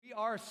We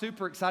are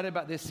super excited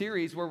about this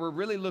series where we're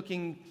really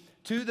looking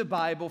to the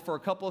Bible for a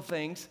couple of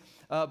things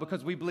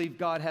because we believe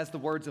God has the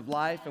words of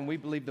life and we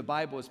believe the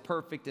Bible is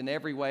perfect in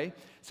every way.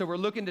 So we're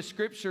looking to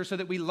Scripture so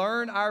that we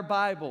learn our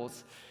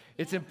Bibles.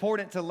 It's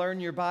important to learn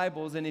your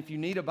Bibles, and if you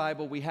need a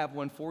Bible, we have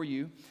one for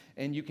you,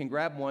 and you can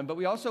grab one. But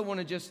we also want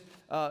to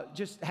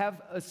just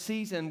have a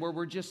season where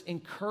we're just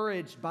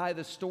encouraged by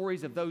the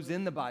stories of those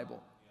in the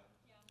Bible.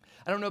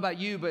 I don't know about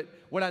you, but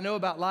what I know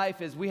about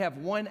life is we have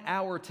 1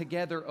 hour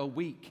together a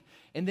week.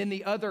 And then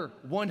the other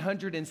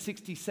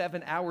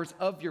 167 hours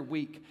of your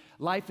week,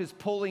 life is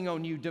pulling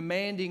on you,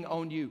 demanding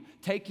on you,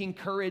 taking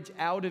courage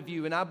out of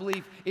you. And I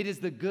believe it is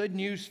the good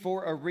news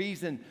for a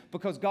reason,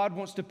 because God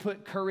wants to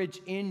put courage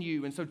in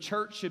you. And so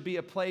church should be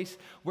a place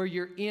where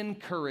you're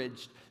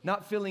encouraged,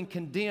 not feeling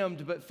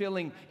condemned, but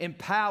feeling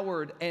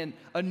empowered and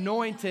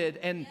anointed.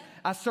 And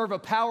I serve a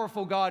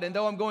powerful God, and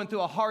though I'm going through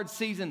a hard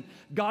season,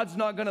 God's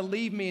not going to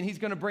leave me, and He's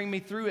going to bring me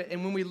through it.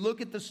 And when we look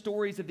at the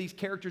stories of these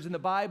characters in the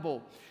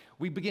Bible,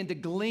 we begin to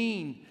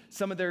glean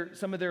some of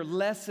their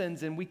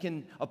lessons, and we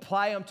can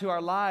apply them to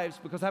our lives,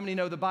 because how many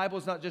know the Bible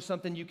is not just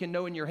something you can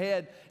know in your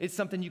head, it's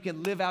something you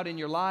can live out in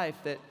your life,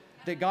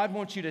 that God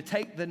wants you to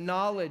take the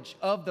knowledge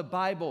of the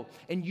Bible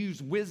and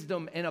use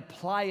wisdom and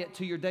apply it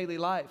to your daily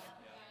life.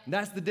 And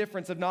that's the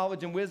difference of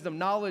knowledge and wisdom.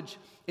 Knowledge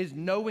is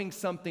knowing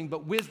something,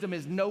 but wisdom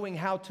is knowing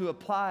how to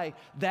apply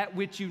that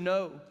which you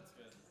know.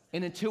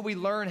 And until we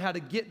learn how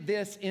to get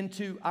this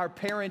into our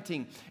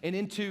parenting and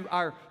into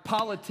our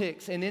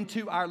politics and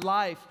into our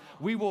life,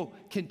 we will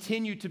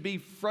continue to be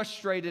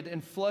frustrated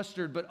and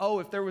flustered. But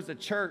if there was a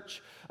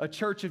church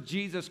of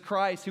Jesus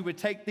Christ who would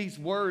take these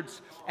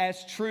words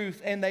as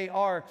truth, and they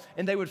are,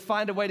 and they would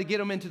find a way to get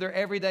them into their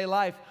everyday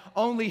life,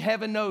 only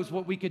heaven knows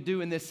what we could do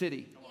in this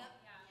city.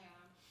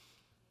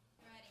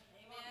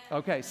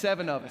 Okay,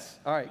 7 of us.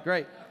 All right,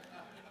 great.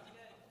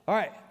 All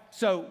right,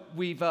 so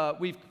we've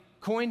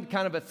coined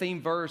kind of a theme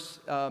verse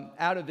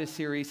out of this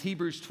series,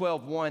 Hebrews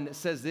 12:1, that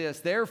says this: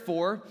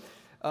 Therefore,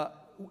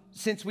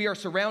 since we are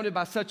surrounded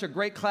by such a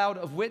great cloud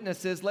of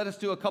witnesses, let us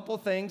do a couple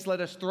of things.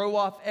 Let us throw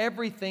off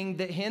everything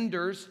that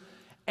hinders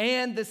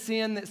and the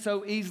sin that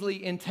so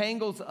easily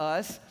entangles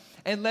us,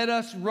 and let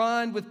us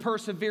run with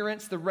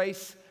perseverance the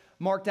race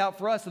marked out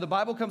for us. So the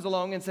Bible comes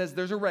along and says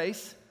there's a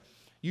race.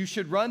 You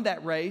should run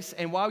that race,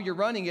 and while you're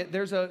running it,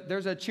 there's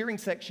a cheering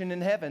section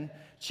in heaven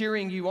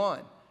cheering you on.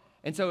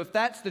 And so if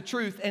that's the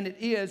truth, and it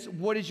is,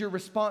 what is your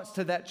response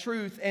to that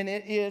truth? And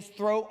it is,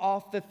 throw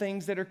off the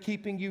things that are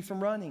keeping you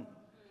from running.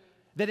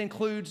 That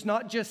includes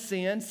not just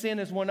sin. Sin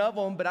is one of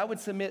them, but I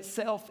would submit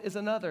self is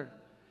another.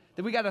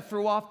 That we got to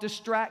throw off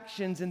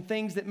distractions and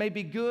things that may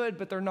be good,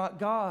 but they're not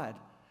God,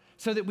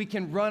 so that we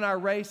can run our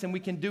race and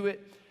we can do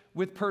it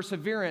with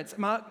perseverance.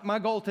 My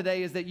goal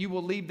today is that you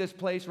will leave this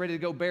place ready to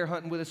go bear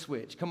hunting with a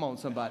switch. Come on,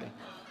 somebody.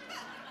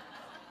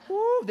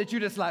 Woo, that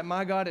you're just like,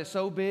 my God is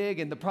so big,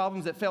 and the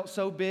problems that felt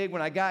so big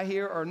when I got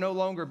here are no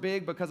longer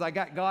big because I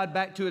got God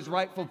back to His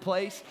rightful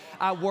place.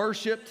 I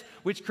worshiped,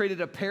 which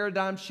created a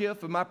paradigm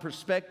shift of my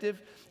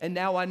perspective, and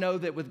now I know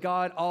that with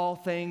God, all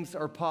things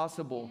are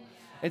possible.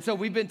 And so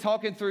we've been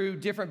talking through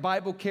different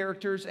Bible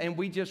characters, and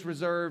we just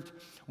reserved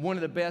one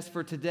of the best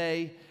for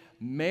today,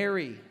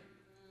 Mary,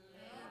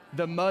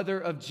 the mother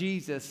of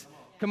Jesus.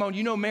 Come on,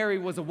 you know Mary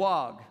was a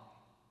wog.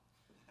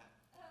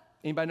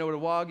 Anybody know what a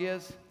wog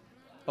is?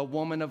 A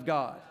woman of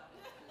God.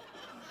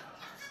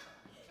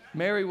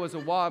 Mary was a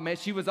wog, man.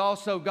 She was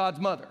also God's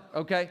mother,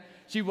 okay?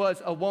 She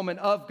was a woman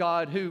of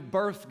God who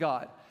birthed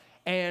God.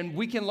 And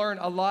we can learn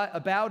a lot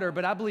about her,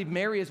 but I believe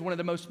Mary is one of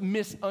the most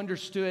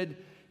misunderstood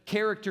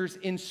characters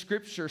in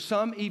Scripture.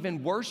 Some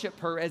even worship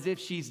her as if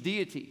she's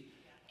deity,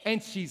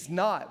 and she's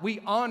not.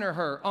 We honor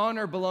her.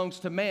 Honor belongs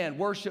to man.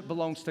 Worship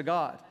belongs to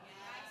God.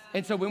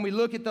 And so when we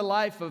look at the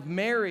life of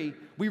Mary,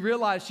 we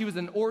realize she was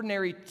an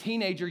ordinary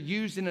teenager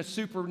used in a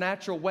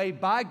supernatural way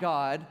by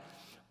God,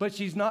 but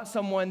she's not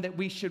someone that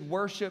we should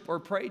worship or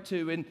pray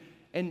to.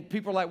 And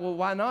people are like, well,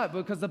 why not?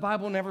 Because the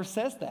Bible never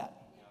says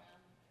that.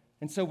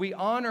 And so we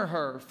honor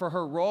her for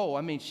her role.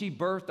 I mean, she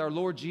birthed our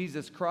Lord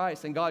Jesus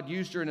Christ, and God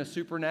used her in a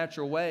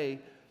supernatural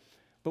way,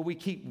 but we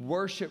keep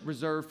worship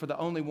reserved for the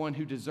only one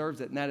who deserves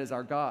it, and that is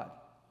our God.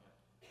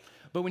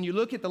 But when you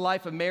look at the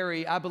life of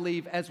Mary, I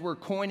believe as we're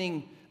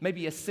coining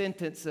maybe a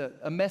sentence,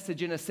 a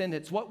message in a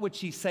sentence, what would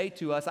she say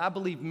to us? I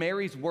believe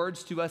Mary's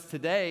words to us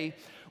today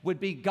would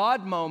be,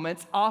 God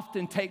moments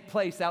often take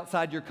place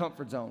outside your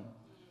comfort zone.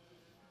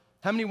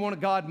 How many want a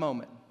God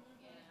moment?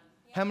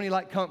 How many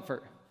like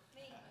comfort?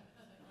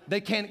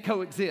 They can't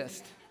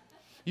coexist.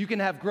 You can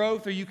have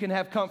growth or you can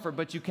have comfort,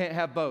 but you can't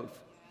have both.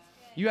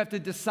 You have to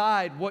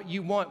decide what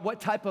you want.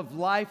 What type of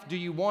life do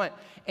you want?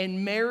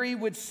 And Mary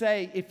would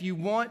say, if you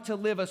want to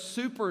live a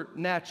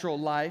supernatural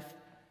life,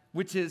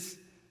 which is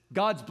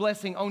God's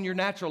blessing on your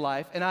natural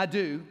life, and I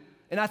do,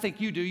 and I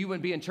think you do, you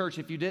wouldn't be in church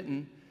if you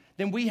didn't,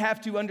 then we have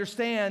to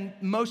understand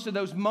most of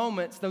those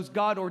moments, those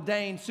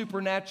God-ordained,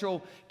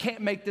 supernatural,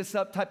 can't make this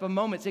up type of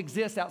moments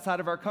exist outside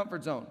of our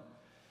comfort zone.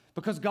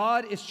 Because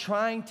God is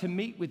trying to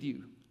meet with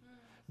you.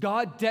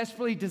 God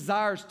desperately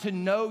desires to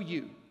know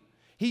you.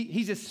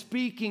 He's a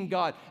speaking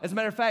God. As a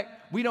matter of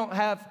fact, we don't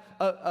have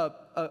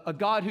a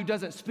God who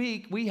doesn't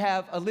speak. We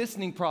have a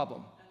listening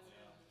problem.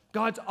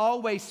 God's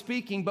always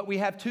speaking, but we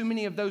have too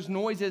many of those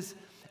noises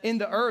in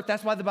the earth.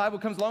 That's why the Bible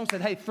comes along and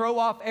said, hey, throw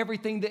off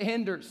everything that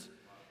hinders.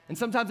 And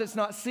sometimes it's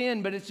not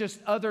sin, but it's just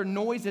other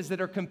noises that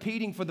are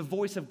competing for the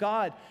voice of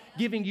God,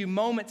 giving you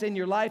moments in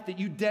your life that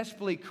you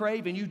desperately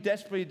crave and you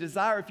desperately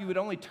desire if you would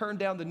only turn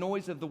down the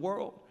noise of the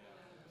world.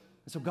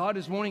 And so God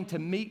is wanting to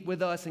meet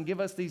with us and give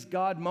us these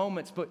God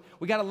moments, but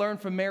we got to learn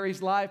from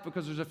Mary's life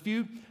because there's a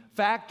few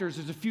factors,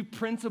 there's a few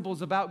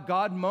principles about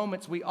God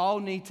moments we all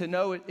need to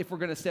know if we're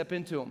going to step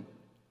into them.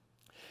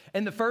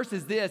 And the first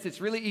is this, it's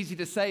really easy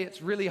to say,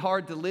 it's really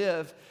hard to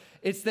live.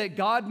 It's that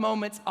God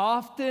moments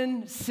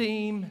often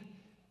seem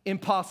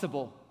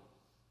impossible.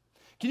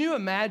 Can you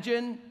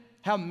imagine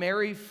how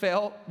Mary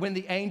felt when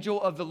the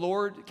angel of the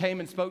Lord came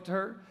and spoke to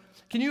her?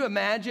 Can you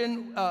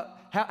imagine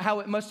how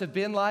it must have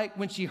been like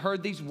when she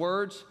heard these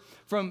words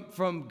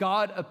from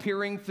God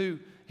appearing through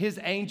his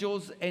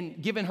angels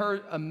and giving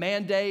her a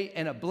mandate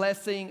and a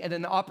blessing and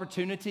an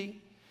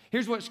opportunity?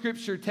 Here's what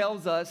Scripture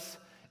tells us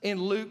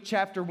in Luke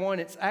chapter 1.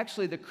 It's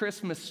actually the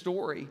Christmas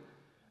story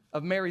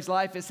of Mary's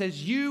life. It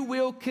says, you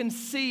will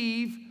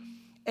conceive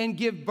and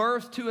give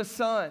birth to a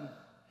son,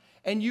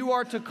 and you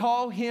are to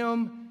call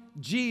him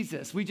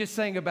Jesus. We just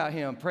sang about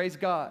him. Praise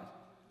God.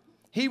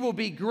 He will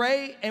be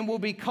great and will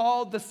be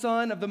called the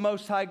Son of the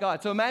Most High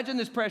God. So imagine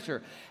this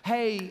pressure.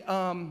 Hey,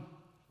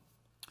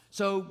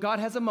 so God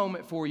has a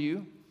moment for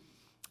you.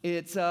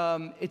 It's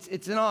an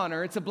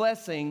honor. It's a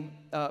blessing.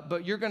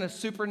 But you're going to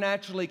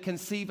supernaturally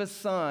conceive a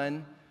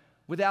son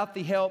without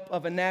the help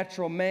of a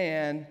natural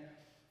man,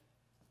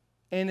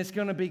 and it's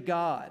going to be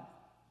God.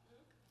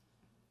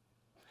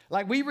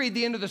 Like, we read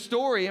the end of the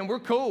story and we're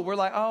cool. We're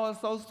like, oh,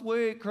 it's so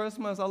sweet,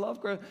 Christmas, I love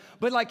Christmas.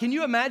 But like, can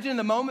you imagine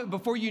the moment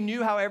before you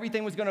knew how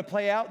everything was going to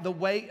play out, the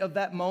weight of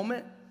that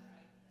moment?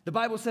 The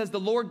Bible says the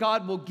Lord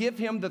God will give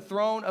him the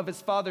throne of his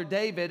father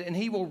David, and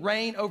he will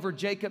reign over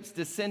Jacob's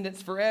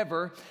descendants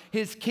forever.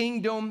 His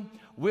kingdom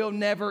will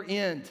never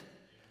end.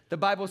 The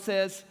Bible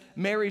says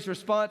Mary's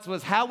response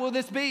was, how will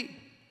this be?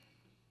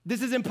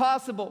 This is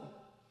impossible.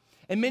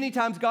 And many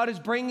times God is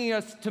bringing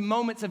us to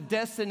moments of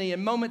destiny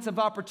and moments of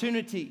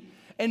opportunity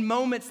and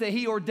moments that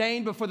he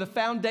ordained before the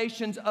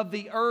foundations of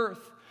the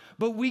earth.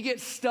 But we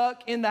get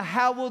stuck in the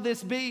how will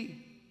this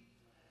be?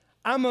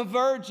 I'm a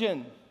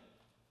virgin.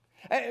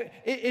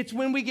 It's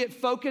when we get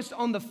focused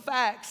on the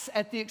facts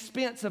at the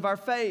expense of our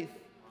faith.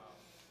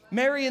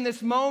 Mary in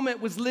this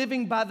moment was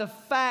living by the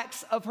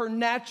facts of her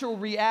natural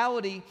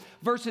reality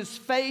versus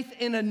faith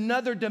in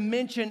another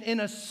dimension,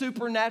 in a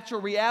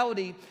supernatural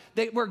reality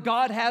that where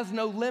God has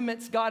no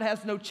limits, God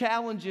has no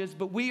challenges,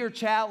 but we are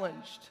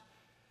challenged.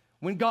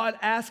 When God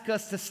asks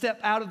us to step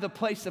out of the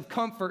place of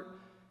comfort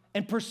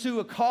and pursue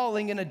a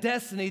calling and a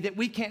destiny that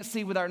we can't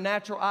see with our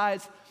natural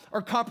eyes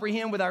or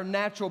comprehend with our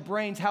natural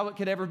brains how it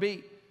could ever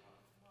be.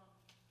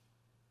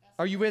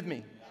 Are you with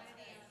me?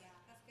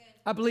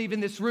 I believe in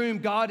this room,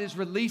 God is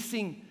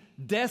releasing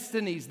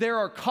destinies. There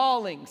are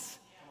callings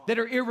that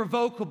are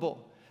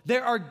irrevocable.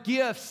 There are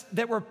gifts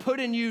that were put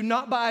in you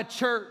not by a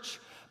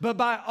church, but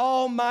by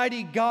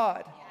Almighty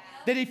God.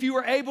 That if you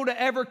were able to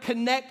ever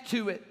connect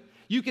to it,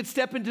 you could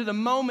step into the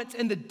moments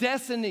and the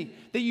destiny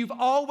that you've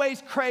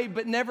always craved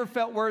but never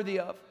felt worthy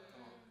of.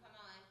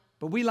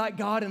 But we like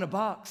God in a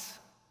box.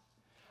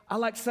 I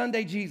like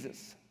Sunday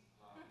Jesus.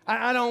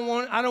 I don't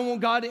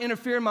want God to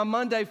interfere in my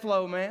Monday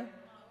flow, man.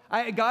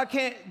 God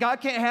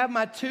can't have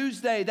my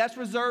Tuesday. That's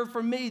reserved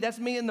for me. That's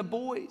me and the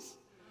boys,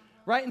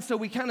 right? And so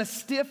we kind of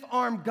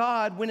stiff-arm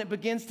God when it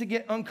begins to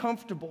get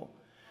uncomfortable.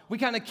 We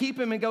kind of keep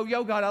him and go,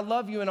 yo, God, I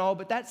love you and all,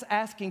 but that's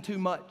asking too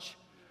much.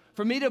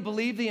 For me to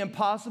believe the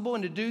impossible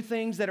and to do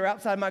things that are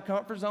outside my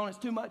comfort zone, it's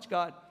too much,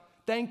 God.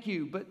 Thank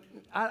you, but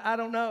I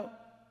don't know.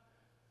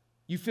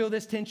 You feel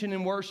this tension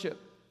in worship.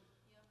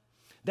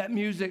 That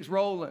music's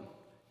rolling.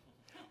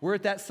 We're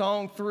at that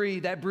song 3.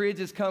 That bridge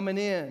is coming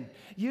in.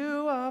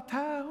 You are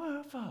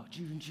powerful.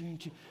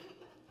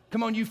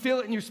 Come on, you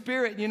feel it in your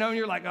spirit, and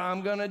you're like,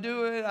 I'm going to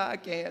do it. I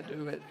can't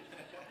do it.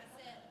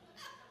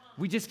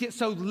 We just get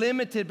so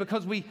limited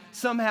because we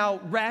somehow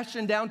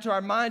ration down to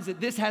our minds that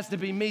this has to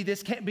be me.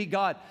 This can't be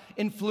God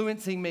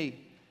influencing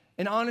me.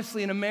 And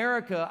honestly, in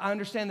America, I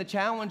understand the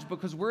challenge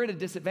because we're at a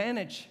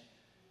disadvantage.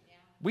 Yeah.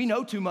 We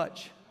know too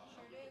much.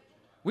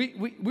 Sure.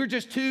 We're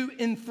just too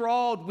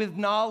enthralled with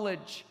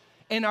knowledge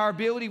and our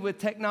ability with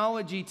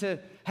technology to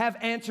have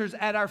answers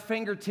at our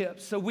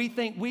fingertips. So we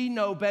think we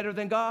know better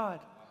than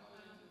God.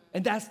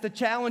 And that's the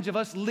challenge of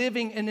us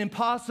living an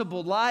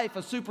impossible life,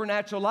 a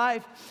supernatural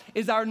life,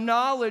 is our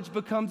knowledge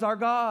becomes our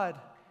God.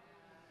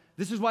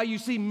 This is why you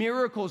see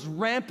miracles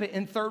rampant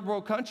in third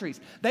world countries.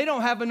 They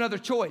don't have another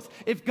choice.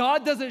 If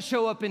God doesn't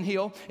show up and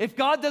heal, if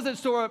God doesn't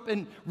show up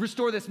and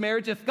restore this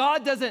marriage, if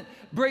God doesn't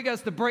bring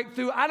us the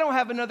breakthrough, I don't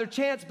have another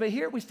chance. But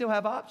here we still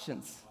have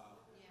options.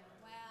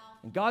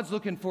 And God's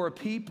looking for a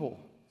people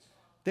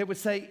that would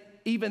say,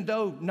 even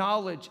though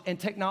knowledge and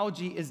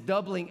technology is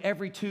doubling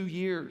every 2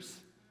 years,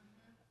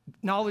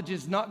 Knowledge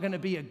is not going to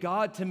be a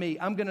God to me.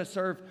 I'm going to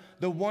serve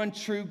the one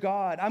true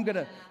God. I'm going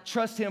to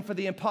trust him for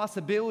the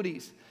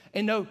impossibilities.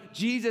 And no,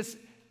 Jesus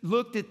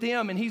looked at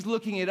them and he's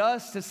looking at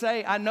us to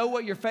say, I know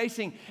what you're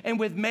facing. And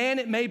with man,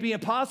 it may be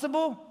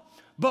impossible,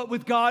 but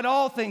with God,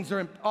 all things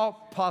are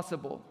all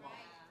possible.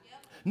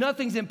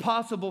 Nothing's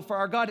impossible for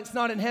our God. It's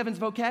not in heaven's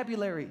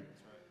vocabulary.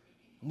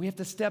 We have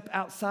to step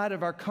outside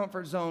of our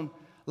comfort zone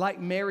like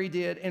Mary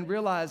did and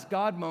realize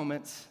God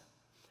moments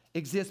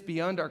exist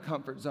beyond our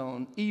comfort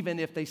zone, even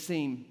if they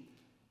seem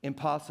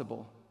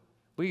impossible.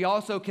 We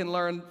also can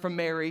learn from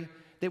Mary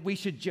that we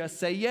should just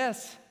say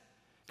yes.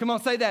 Come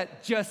on, say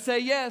that. Just say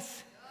yes.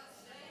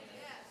 Just say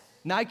yes.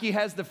 Nike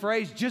has the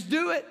phrase, just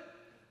do it.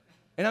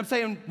 And I'm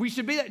saying we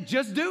should be that.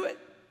 Just do it.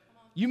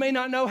 You may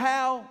not know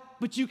how,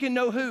 but you can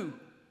know who.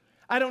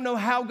 I don't know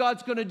how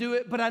God's going to do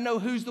it, but I know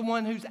who's the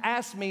one who's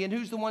asked me and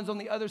who's the ones on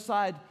the other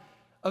side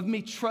of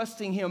me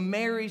trusting him.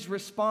 Mary's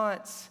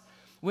response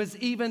was,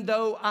 even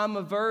though I'm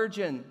a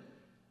virgin,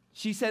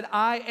 she said,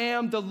 I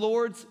am the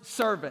Lord's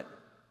servant.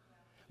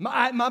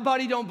 My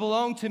body don't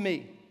belong to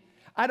me.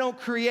 I don't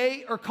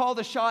create or call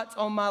the shots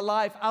on my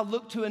life. I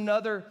look to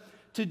another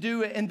to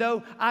do it. And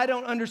though I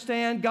don't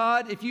understand,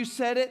 God, if you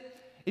said it,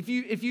 if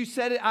you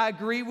said it, I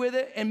agree with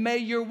it. And may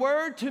your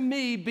word to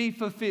me be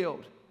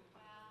fulfilled.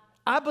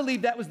 I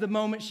believe that was the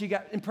moment she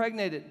got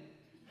impregnated,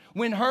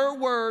 when her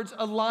words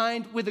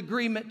aligned with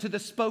agreement to the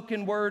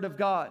spoken word of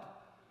God.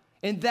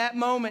 In that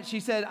moment, she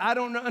said, I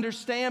don't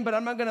understand, but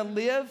I'm not going to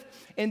live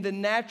in the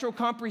natural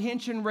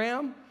comprehension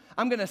realm.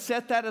 I'm going to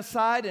set that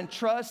aside and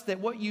trust that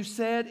what you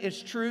said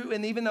is true.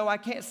 And even though I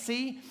can't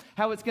see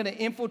how it's going to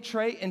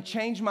infiltrate and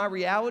change my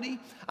reality,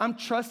 I'm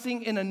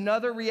trusting in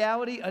another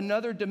reality,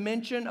 another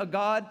dimension, a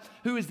God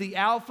who is the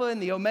Alpha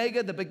and the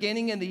Omega, the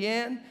beginning and the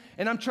end.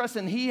 And I'm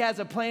trusting he has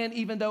a plan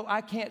even though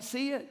I can't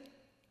see it.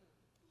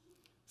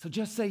 So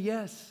just say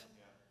yes.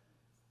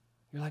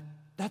 You're like,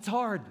 that's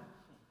hard.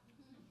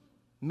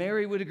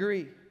 Mary would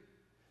agree,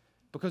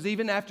 because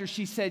even after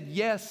she said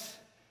yes,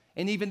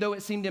 and even though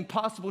it seemed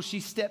impossible, she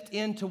stepped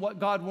into what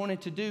God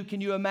wanted to do.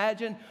 Can you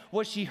imagine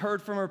what she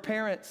heard from her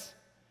parents?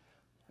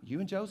 You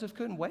and Joseph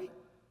couldn't wait?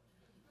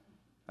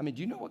 I mean,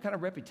 do you know what kind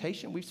of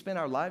reputation we've spent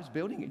our lives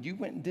building, and you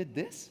went and did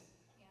this?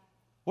 Yeah.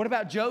 What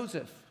about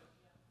Joseph?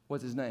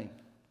 What's his name?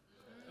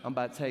 I'm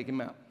about to take him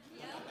out.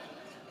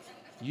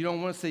 You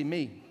don't want to see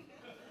me.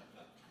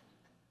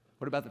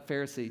 What about the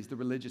Pharisees, the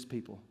religious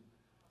people?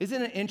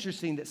 Isn't it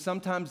interesting that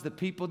sometimes the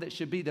people that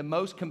should be the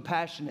most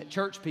compassionate,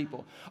 church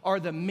people, are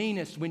the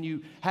meanest when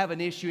you have an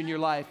issue in your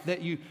life,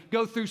 that you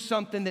go through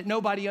something that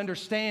nobody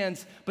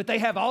understands, but they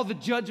have all the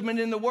judgment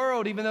in the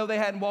world, even though they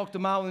hadn't walked a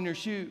mile in their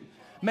shoe.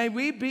 May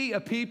we be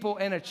a people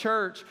and a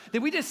church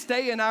that we just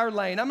stay in our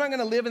lane. I'm not going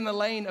to live in the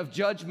lane of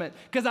judgment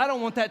because I don't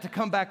want that to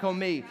come back on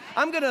me.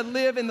 I'm going to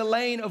live in the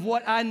lane of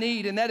what I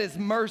need, and that is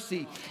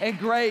mercy and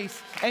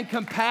grace and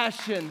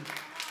compassion.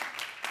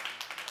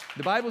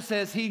 The Bible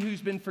says he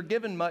who's been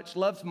forgiven much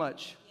loves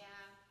much. Yeah.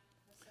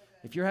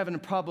 So if you're having a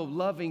problem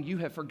loving, you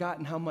have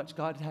forgotten how much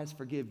God has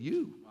forgiven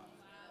you. Wow.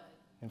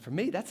 And for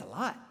me, that's a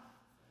lot.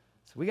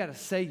 So we got to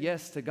say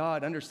yes to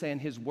God,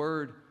 understand his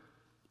word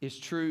is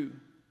true,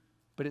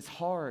 but it's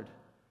hard.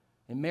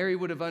 And Mary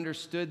would have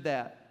understood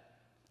that.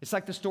 It's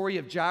like the story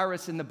of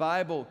Jairus in the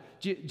Bible.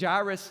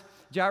 Jairus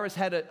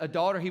had a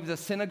daughter. He was a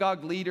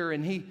synagogue leader,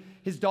 and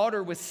his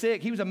daughter was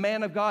sick. He was a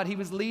man of God. He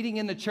was leading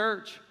in the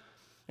church.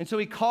 And so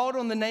he called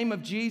on the name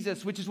of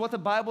Jesus, which is what the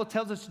Bible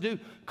tells us to do.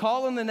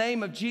 Call on the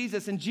name of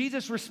Jesus. And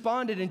Jesus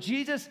responded, and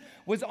Jesus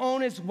was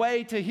on his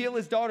way to heal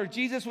his daughter.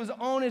 Jesus was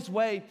on his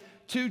way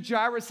to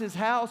Jairus'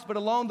 house, but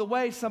along the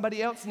way,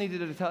 somebody else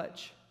needed a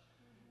touch.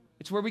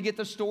 It's where we get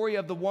the story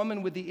of the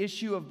woman with the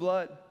issue of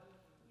blood.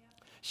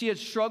 She had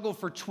struggled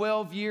for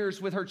 12 years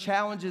with her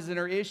challenges and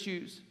her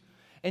issues.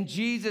 And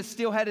Jesus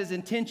still had his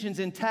intentions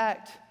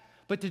intact.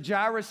 But to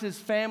Jairus'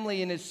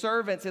 family and his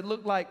servants, it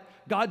looked like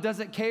God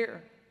doesn't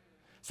care.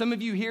 Some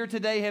of you here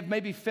today have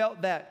maybe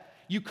felt that.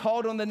 You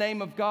called on the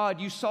name of God.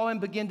 You saw him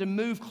begin to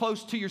move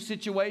close to your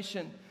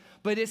situation.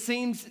 But it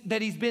seems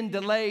that he's been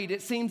delayed.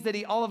 It seems that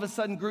he all of a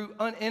sudden grew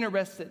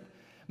uninterested.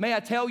 May I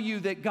tell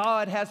you that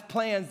God has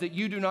plans that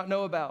you do not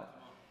know about.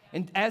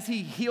 And as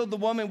he healed the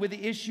woman with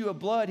the issue of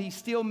blood, he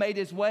still made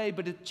his way.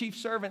 But the chief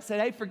servant said,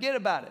 hey, forget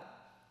about it.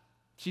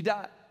 She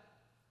died.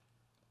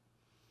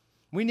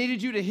 We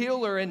needed you to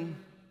heal her, and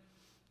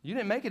you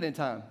didn't make it in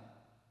time.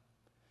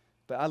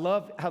 But I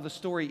love how the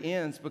story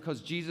ends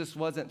because Jesus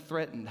wasn't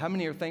threatened. How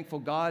many are thankful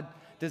God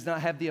does not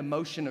have the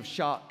emotion of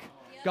shock?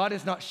 God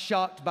is not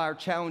shocked by our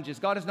challenges.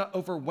 God is not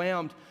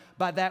overwhelmed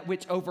by that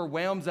which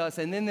overwhelms us.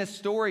 And in this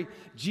story,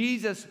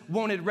 Jesus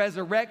wanted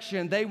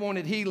resurrection. They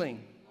wanted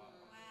healing.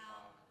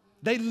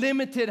 They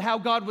limited how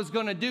God was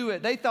going to do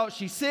it. They thought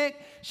she's sick,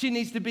 she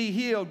needs to be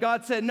healed.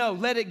 God said, no,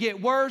 let it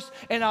get worse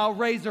and I'll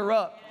raise her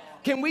up.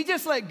 Can we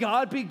just let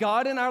God be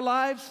God in our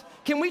lives?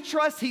 Can we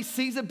trust he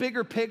sees a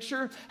bigger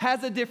picture,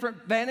 has a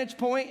different vantage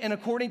point, and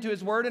according to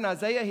his word in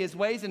Isaiah, his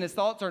ways and his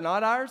thoughts are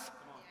not ours?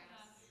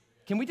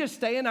 Can we just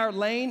stay in our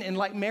lane and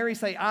like Mary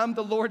say, I'm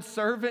the Lord's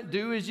servant,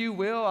 do as you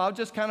will, I'll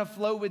just kind of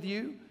flow with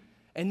you?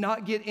 and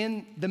not get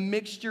in the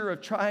mixture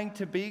of trying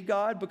to be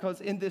God, because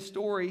in this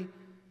story,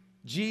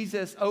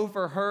 Jesus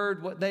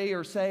overheard what they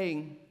are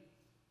saying,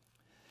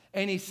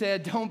 and he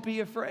said, don't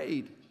be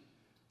afraid.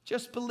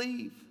 Just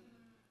believe.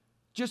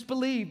 Just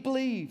believe,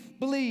 believe,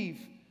 believe,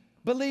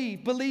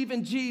 believe. Believe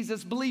in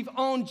Jesus. Believe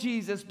on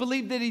Jesus.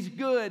 Believe that he's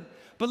good.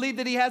 Believe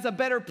that he has a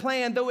better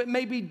plan. Though it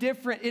may be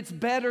different, it's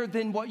better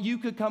than what you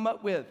could come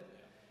up with.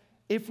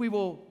 If we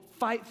will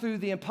fight through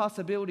the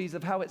impossibilities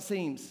of how it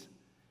seems,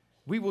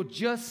 we will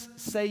just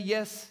say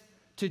yes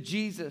to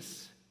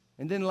Jesus.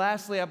 And then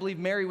lastly, I believe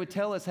Mary would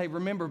tell us, hey,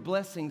 remember,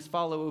 blessings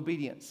follow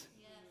obedience.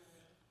 Yes.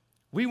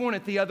 We want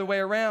it the other way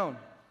around.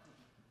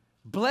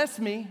 Bless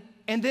me,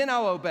 and then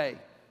I'll obey.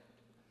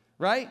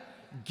 Right?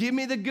 Give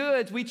me the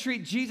goods. We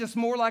treat Jesus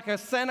more like a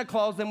Santa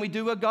Claus than we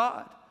do a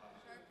God.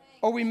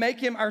 Or we make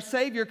him our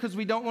Savior because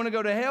we don't want to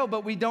go to hell,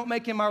 but we don't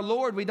make him our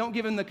Lord. We don't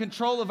give him the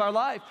control of our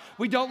life.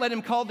 We don't let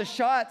him call the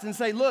shots and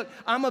say, look,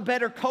 I'm a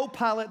better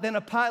co-pilot than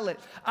a pilot.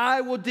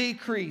 I will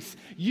decrease,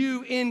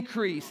 you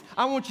increase.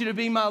 I want you to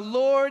be my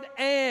Lord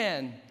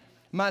and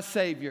my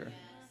Savior.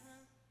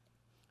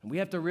 And we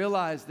have to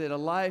realize that a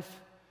life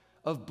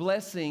of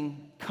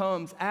blessing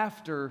comes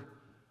after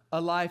a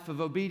life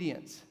of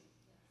obedience.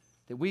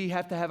 That we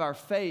have to have our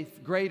faith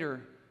greater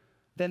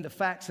than the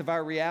facts of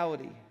our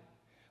reality.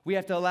 We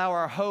have to allow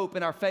our hope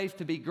and our faith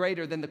to be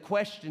greater than the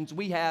questions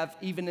we have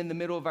even in the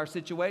middle of our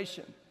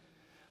situation.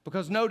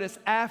 Because notice,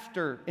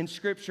 in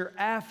Scripture,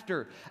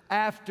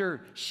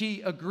 after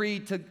she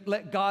agreed to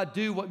let God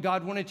do what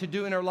God wanted to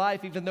do in her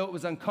life, even though it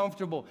was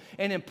uncomfortable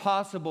and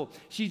impossible,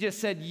 she just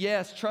said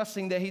yes,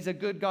 trusting that he's a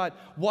good God.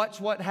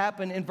 Watch what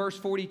happened in verse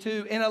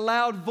 42. In a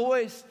loud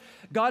voice,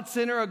 God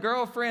sent her a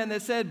girlfriend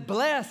that said,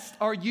 blessed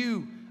are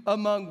you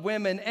among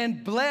women,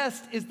 and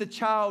blessed is the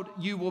child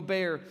you will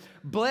bear.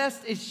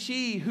 Blessed is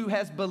she who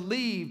has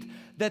believed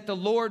that the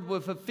Lord will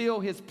fulfill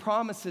his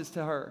promises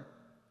to her.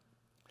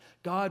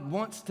 God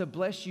wants to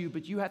bless you,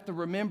 but you have to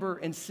remember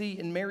and see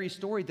in Mary's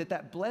story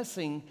that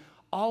blessing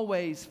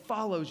always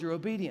follows your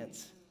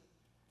obedience.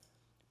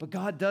 But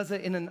God does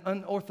it in an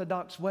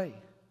unorthodox way.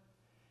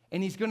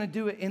 And he's going to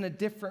do it in a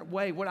different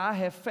way. What I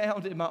have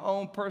found in my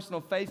own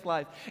personal faith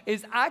life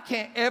is I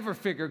can't ever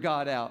figure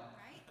God out.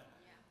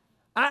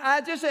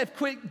 I just have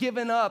quit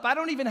giving up. I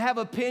don't even have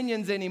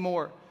opinions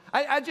anymore.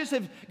 I just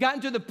have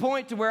gotten to the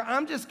point to where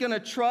I'm just going to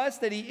trust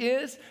that he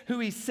is who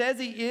he says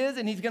he is,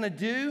 and he's going to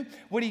do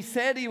what he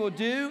said he will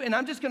do. And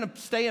I'm just going to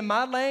stay in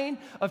my lane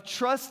of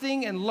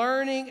trusting and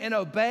learning and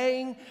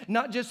obeying,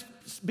 not just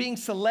being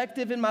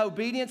selective in my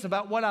obedience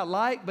about what I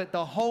like, but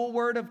the whole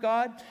word of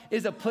God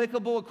is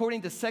applicable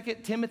according to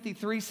 2 Timothy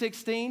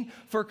 3:16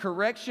 for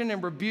correction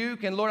and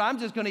rebuke. And Lord, I'm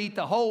just going to eat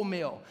the whole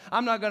meal.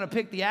 I'm not going to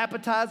pick the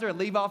appetizer and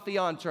leave off the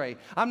entree.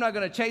 I'm not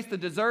going to chase the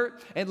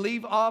dessert and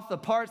leave off the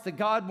parts that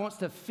God wants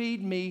to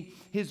feed me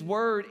his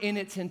word in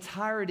its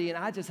entirety. And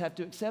I just have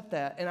to accept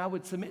that. And I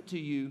would submit to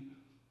you,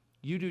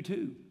 you do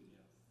too.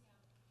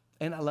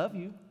 And I love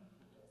you,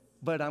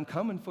 but I'm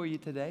coming for you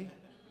today.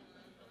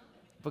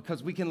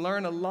 Because we can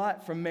learn a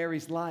lot from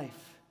Mary's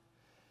life.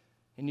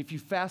 And if you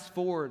fast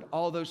forward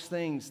all those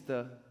things,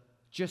 the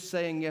just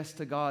saying yes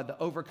to God, the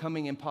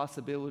overcoming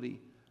impossibility,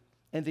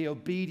 and the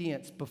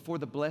obedience before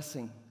the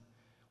blessing,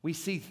 we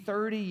see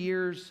 30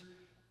 years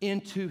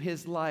into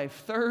his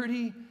life,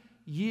 30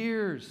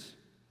 years,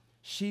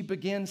 she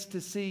begins to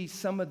see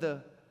some of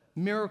the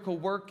miracle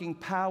working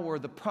power.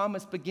 The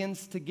promise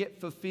begins to get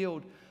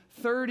fulfilled.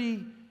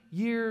 30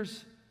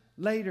 years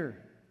later,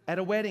 at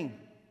a wedding,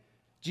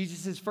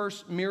 Jesus'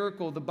 first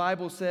miracle, the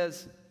Bible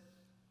says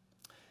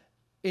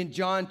in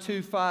John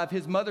 2:5,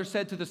 his mother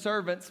said to the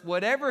servants,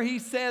 whatever he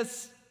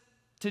says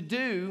to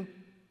do,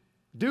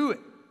 do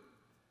it.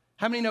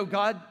 How many know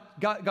God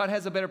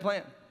has a better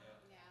plan?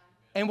 Yeah.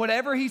 And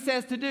whatever he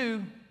says to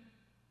do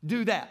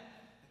that.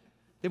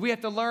 That we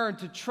have to learn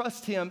to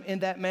trust him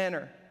in that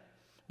manner.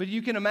 But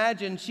you can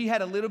imagine she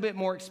had a little bit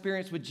more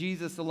experience with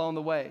Jesus along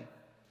the way.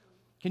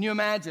 Can you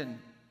imagine?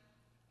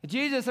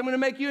 Jesus, I'm going to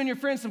make you and your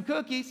friends some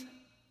cookies.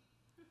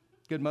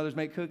 Good mothers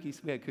make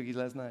cookies. We had cookies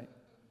last night.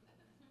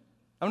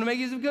 I'm going to make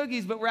you some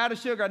cookies, but we're out of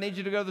sugar. I need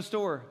you to go to the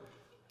store.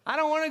 I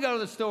don't want to go to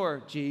the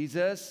store.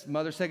 Jesus,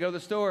 mother said go to the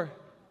store.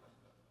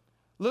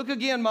 Look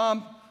again,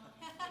 Mom.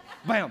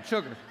 Bam,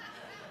 sugar.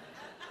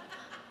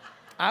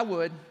 I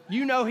would.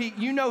 You know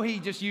he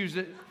just used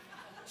it.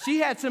 She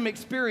had some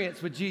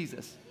experience with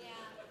Jesus. Yeah.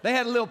 They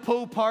had a little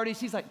pool party.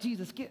 She's like,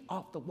 Jesus, get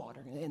off the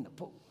water and in the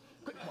pool.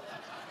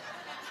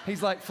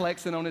 He's like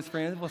flexing on his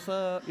friends. What's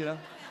up, you know?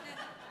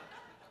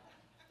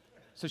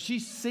 So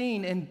she's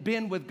seen and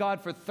been with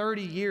God for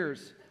 30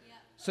 years.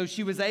 So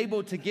she was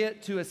able to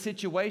get to a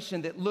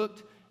situation that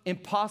looked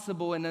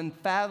impossible and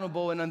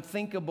unfathomable and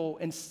unthinkable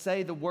and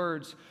say the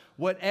words,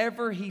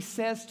 whatever he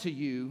says to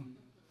you,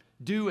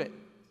 do it.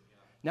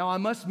 Now I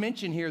must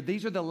mention here,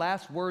 these are the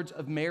last words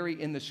of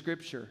Mary in the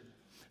scripture.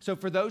 So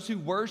for those who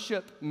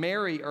worship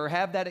Mary or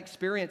have that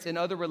experience in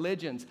other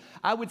religions,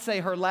 I would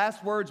say her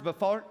last words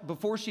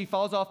before she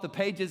falls off the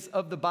pages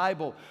of the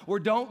Bible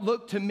were, don't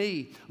look to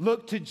me,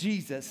 look to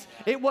Jesus.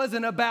 It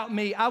wasn't about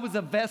me. I was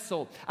a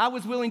vessel. I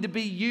was willing to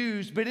be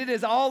used, but it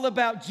is all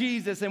about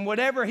Jesus. And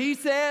whatever he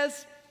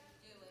says,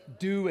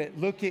 do it.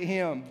 Look at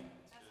him.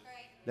 That's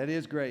great. That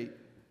is great.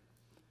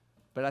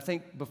 But I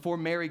think before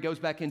Mary goes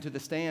back into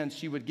the stands,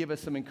 she would give us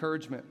some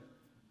encouragement.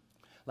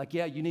 Like,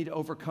 yeah, you need to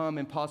overcome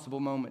impossible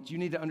moments. You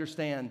need to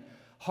understand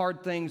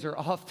hard things are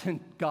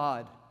often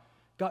God.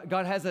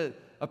 God has a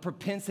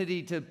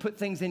propensity to put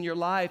things in your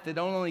life that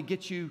don't only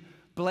get you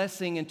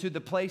blessing into the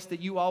place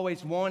that you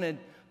always wanted,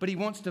 but he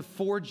wants to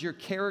forge your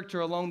character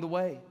along the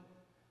way.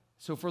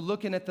 So if we're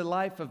looking at the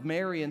life of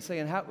Mary and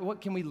saying,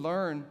 what can we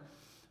learn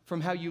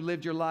from how you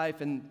lived your life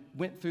and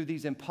went through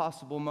these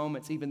impossible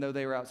moments, even though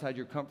they were outside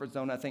your comfort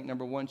zone, I think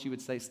number one, she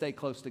would say, stay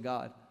close to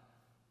God.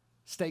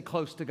 Stay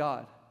close to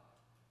God.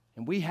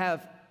 And we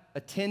have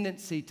a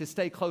tendency to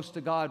stay close to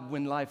God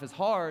when life is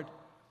hard.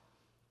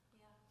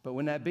 But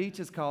when that beach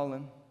is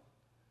calling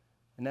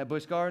and that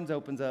Busch Gardens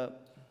opens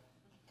up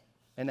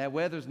and that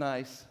weather's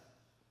nice,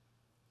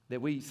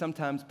 that we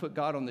sometimes put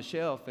God on the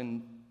shelf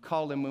and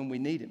call him when we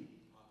need him.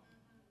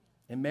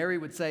 And Mary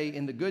would say,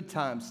 in the good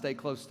times, stay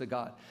close to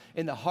God.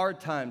 In the hard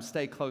times,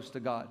 stay close to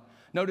God.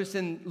 Notice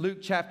in Luke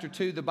chapter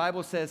 2, the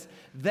Bible says,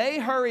 they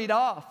hurried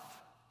off.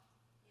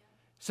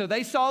 So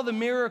they saw the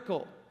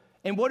miracle.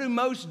 And what do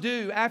most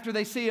do after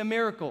they see a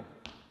miracle?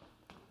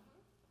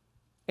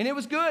 And it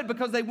was good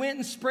because they went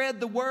and spread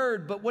the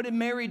word. But what did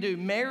Mary do?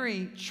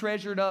 Mary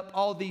treasured up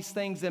all these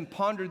things and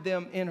pondered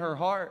them in her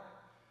heart.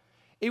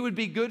 It would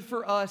be good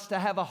for us to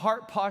have a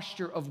heart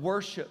posture of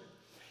worship.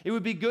 It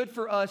would be good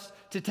for us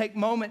to take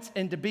moments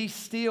and to be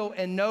still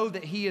and know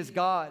that he is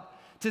God.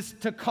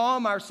 To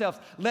calm ourselves.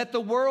 Let the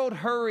world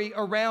hurry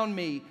around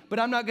me, but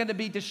I'm not going to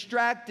be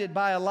distracted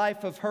by a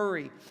life of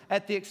hurry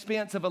at the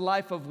expense of a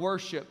life of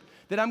worship.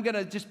 That I'm going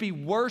to just be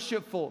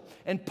worshipful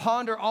and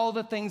ponder all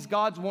the things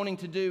God's wanting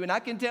to do. And I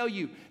can tell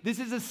you, this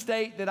is a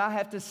state that I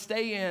have to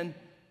stay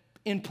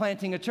in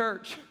planting a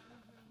church.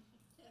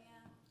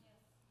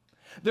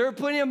 There are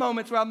plenty of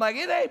moments where I'm like,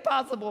 it ain't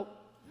possible.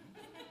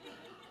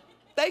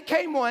 They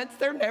came once,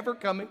 they're never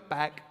coming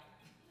back.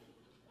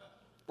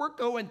 We're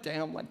going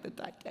down like the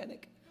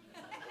Titanic.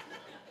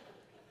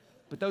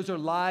 But those are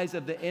lies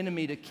of the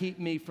enemy to keep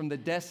me from the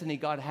destiny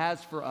God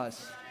has for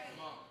us.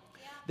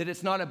 That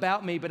it's not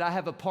about me, but I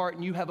have a part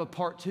and you have a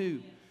part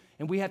too.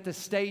 And we have to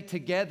stay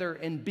together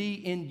and be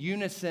in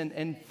unison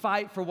and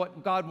fight for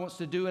what God wants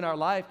to do in our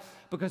life,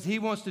 because he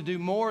wants to do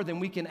more than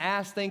we can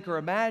ask, think, or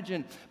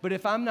imagine. But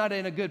if I'm not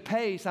in a good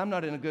pace, I'm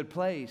not in a good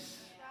place.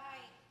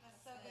 Right.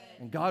 That's so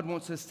good. And God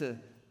wants us to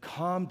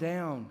calm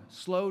down,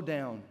 slow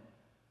down,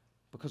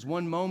 because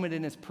one moment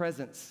in his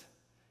presence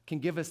can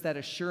give us that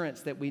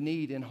assurance that we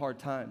need in hard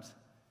times.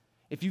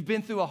 If you've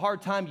been through a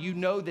hard time, you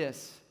know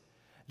this.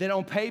 That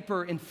on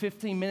paper, in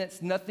 15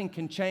 minutes, nothing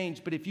can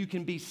change. But if you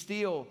can be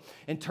still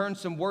and turn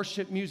some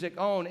worship music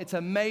on, it's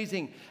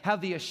amazing how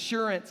the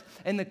assurance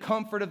and the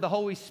comfort of the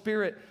Holy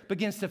Spirit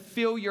begins to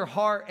fill your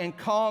heart and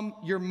calm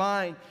your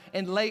mind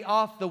and lay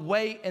off the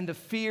weight and the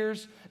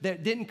fears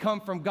that didn't come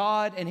from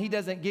God. And he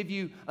doesn't give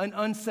you an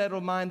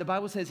unsettled mind. The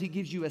Bible says he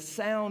gives you a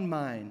sound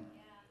mind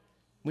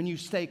when you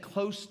stay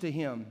close to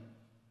him.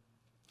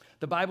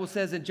 The Bible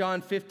says in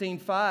John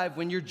 15:5,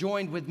 when you're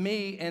joined with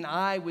me and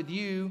I with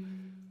you,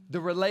 the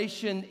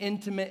relation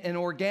intimate and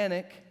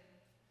organic,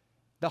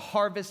 the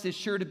harvest is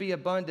sure to be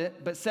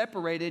abundant, but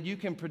separated, you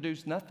can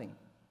produce nothing.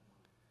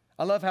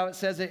 I love how it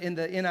says it in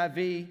the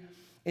NIV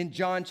in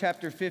John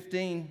chapter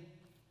 15.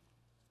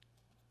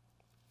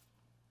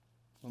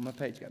 Well, my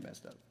page got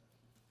messed up.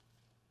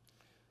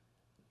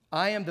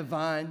 I am the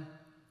vine,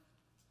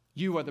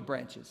 you are the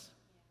branches.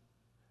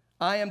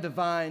 I am the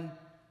vine,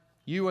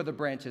 you are the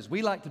branches.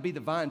 We like to be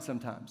the vine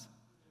sometimes,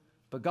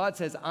 but God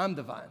says, I'm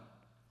the vine,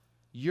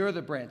 you're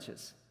the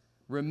branches.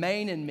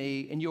 Remain in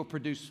me and you'll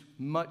produce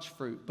much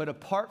fruit. But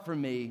apart from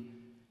me,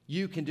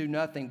 you can do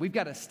nothing. We've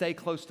got to stay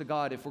close to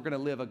God if we're going to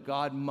live a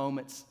God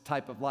moments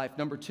type of life.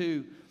 Number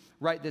two,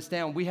 write this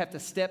down. We have to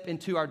step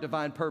into our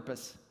divine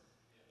purpose.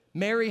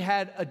 Mary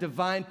had a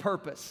divine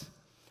purpose.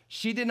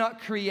 She did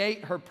not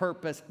create her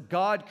purpose.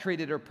 God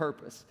created her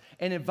purpose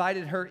and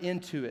invited her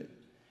into it.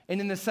 And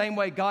in the same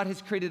way, God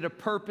has created a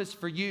purpose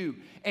for you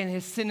and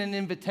has sent an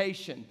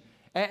invitation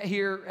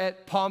here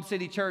at Palm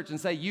City Church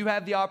and say, you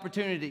have the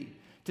opportunity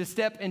to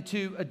step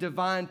into a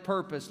divine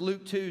purpose.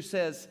 Luke 2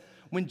 says,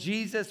 when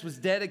Jesus was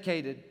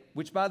dedicated,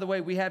 which by the way,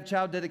 we have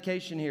child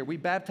dedication here. We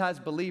baptize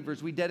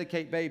believers, we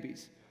dedicate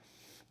babies.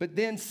 But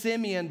then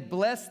Simeon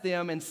blessed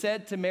them and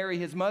said to Mary,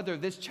 his mother,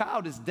 this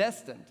child is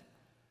destined.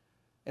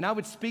 And I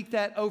would speak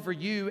that over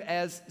you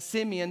as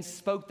Simeon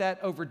spoke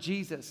that over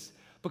Jesus.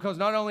 Because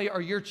not only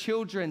are your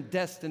children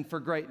destined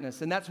for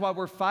greatness, and that's why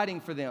we're fighting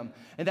for them,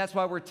 and that's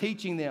why we're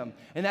teaching them,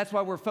 and that's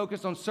why we're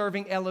focused on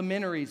serving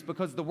elementaries,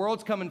 because the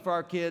world's coming for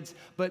our kids,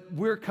 but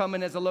we're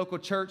coming as a local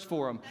church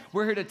for them.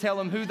 We're here to tell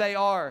them who they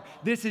are.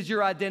 This is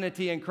your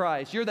identity in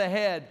Christ. You're the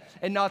head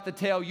and not the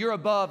tail. You're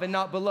above and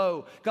not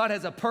below. God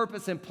has a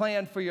purpose and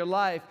plan for your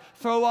life.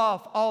 Throw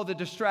off all the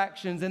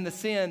distractions and the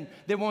sin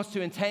that wants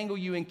to entangle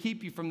you and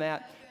keep you from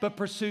that, but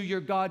pursue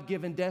your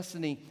God-given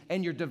destiny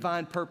and your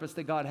divine purpose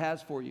that God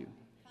has for you.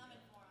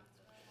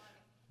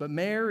 But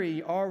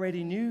Mary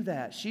already knew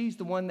that. She's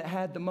the one that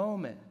had the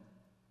moment.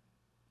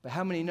 But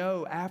how many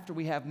know after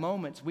we have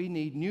moments, we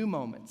need new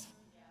moments?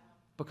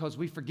 Because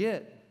we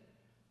forget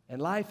and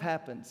life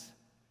happens.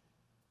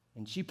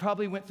 And she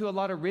probably went through a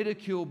lot of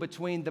ridicule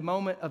between the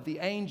moment of the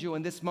angel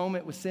and this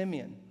moment with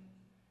Simeon.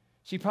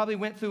 She probably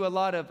went through a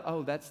lot of,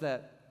 oh, that's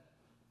that.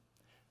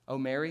 Oh,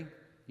 Mary,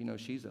 you know,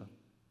 she's a. And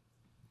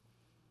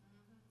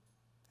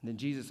then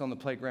Jesus on the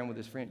playground with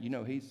his friend, you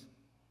know, he's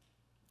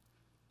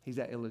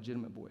that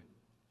illegitimate boy.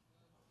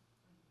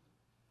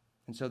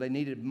 And so they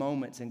needed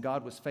moments, and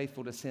God was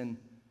faithful to send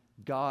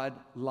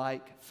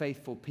God-like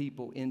faithful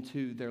people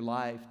into their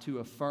life to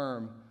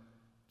affirm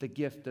the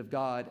gift of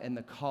God and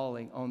the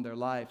calling on their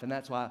life. And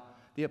that's why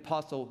the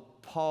Apostle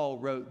Paul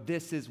wrote,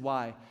 "This is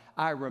why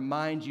I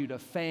remind you to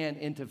fan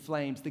into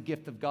flames the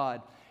gift of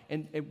God,"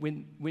 and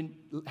when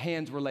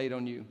hands were laid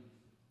on you.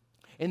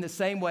 In the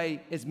same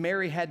way as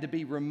Mary had to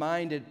be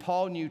reminded,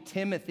 Paul knew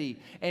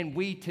Timothy, and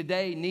we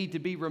today need to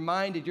be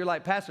reminded. You're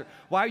like, Pastor,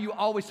 why are you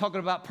always talking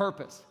about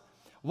purpose?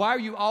 Why are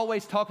you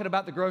always talking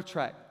about the growth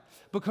track?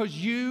 Because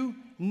you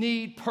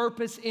need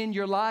purpose in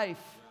your life.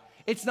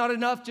 It's not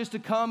enough just to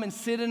come and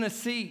sit in a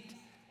seat.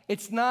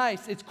 It's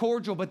nice, it's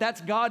cordial, but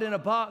that's God in a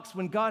box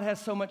when God has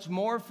so much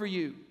more for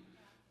you.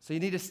 So you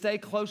need to stay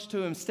close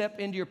to him, step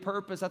into your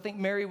purpose. I think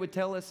Mary would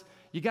tell us,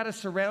 you got to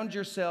surround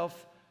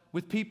yourself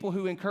with people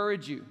who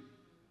encourage you.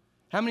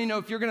 How many know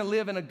if you're going to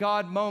live in a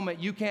God moment,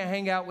 you can't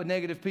hang out with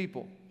negative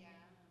people?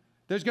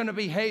 There's going to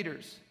be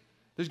haters.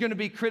 There's going to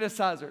be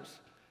criticizers.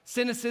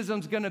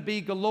 Cynicism's going to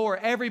be galore.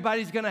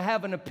 Everybody's going to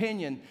have an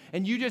opinion.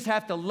 And you just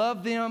have to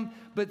love them,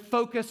 but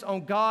focus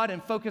on God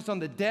and focus on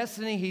the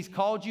destiny he's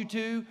called you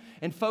to,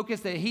 and focus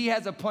that he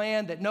has a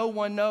plan that no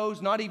one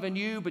knows, not even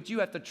you, but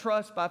you have to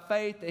trust by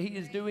faith that he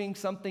is doing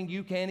something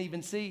you can't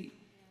even see.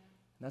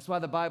 And that's why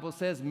the Bible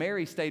says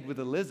Mary stayed with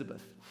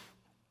Elizabeth.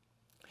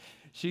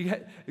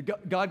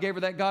 God gave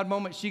her that God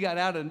moment. She got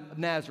out of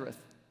Nazareth.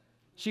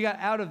 She got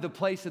out of the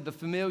place of the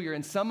familiar,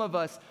 and some of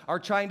us are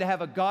trying to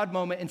have a God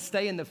moment and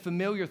stay in the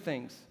familiar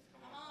things.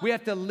 We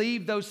have to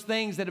leave those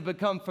things that have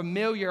become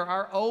familiar,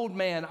 our old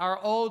man, our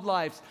old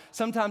lives,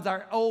 sometimes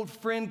our old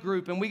friend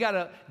group, and we got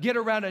to get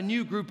around a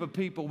new group of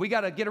people. We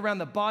got to get around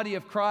the body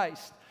of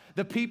Christ,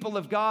 the people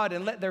of God,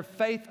 and let their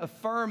faith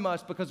affirm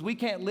us, because we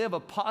can't live a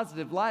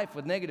positive life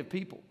with negative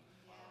people.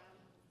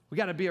 We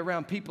got to be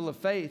around people of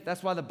faith.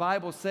 That's why the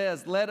Bible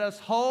says, let us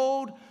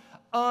hold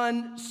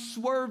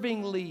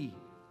unswervingly.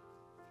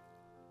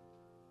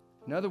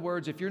 In other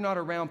words, if you're not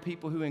around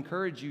people who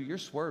encourage you, you're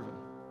swerving.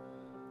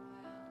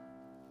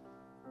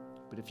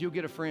 But if you'll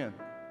get a friend,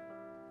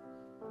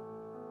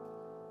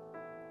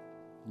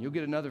 and you'll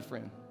get another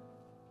friend,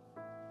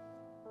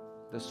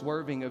 the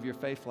swerving of your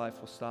faith life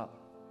will stop.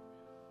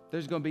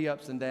 There's going to be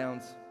ups and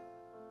downs,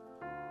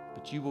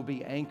 but you will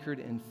be anchored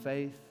in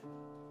faith.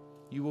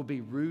 You will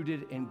be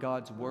rooted in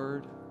God's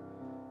word.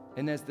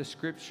 And as the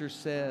scripture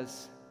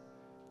says,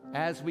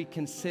 as we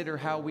consider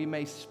how we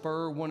may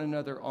spur one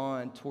another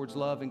on towards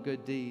love and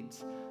good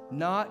deeds,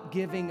 not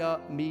giving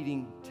up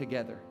meeting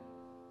together,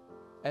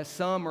 as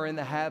some are in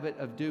the habit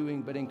of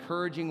doing, but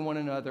encouraging one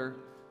another,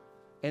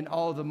 and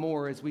all the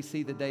more as we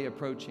see the day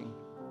approaching.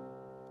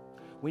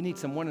 We need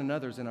some one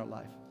another's in our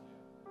life.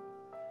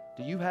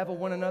 Do you have a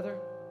one another?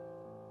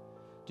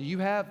 Do you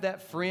have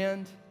that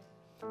friend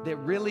that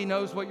really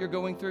knows what you're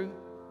going through?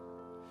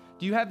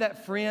 Do you have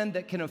that friend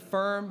that can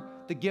affirm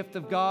the gift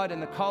of God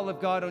and the call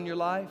of God on your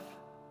life?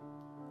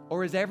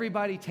 Or is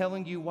everybody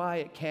telling you why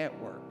it can't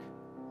work?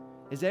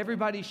 Is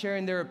everybody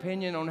sharing their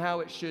opinion on how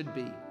it should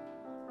be?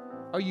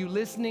 Are you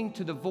listening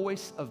to the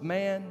voice of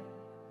man?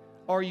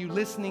 Or are you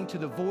listening to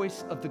the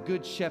voice of the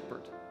Good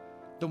Shepherd,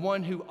 the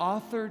one who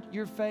authored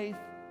your faith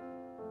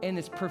and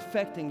is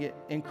perfecting it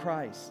in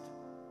Christ?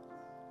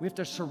 We have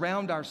to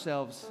surround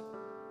ourselves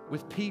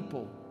with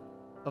people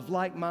of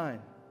like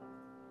mind.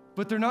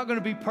 But they're not going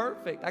to be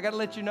perfect. I got to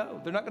let you know,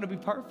 they're not going to be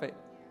perfect.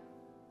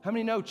 How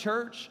many know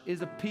church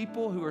is a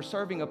people who are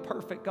serving a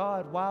perfect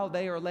God while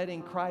they are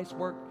letting Christ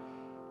work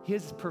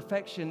his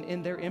perfection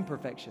in their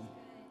imperfection?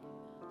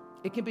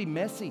 It can be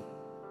messy,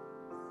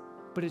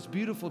 but it's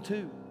beautiful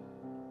too.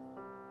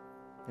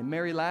 And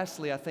Mary,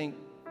 lastly, I think,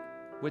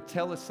 would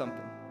tell us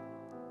something.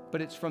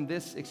 But it's from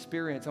this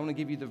experience. I want to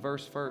give you the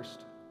verse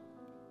first.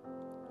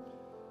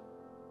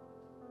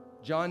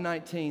 John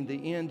 19,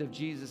 the end of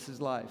Jesus'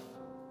 life.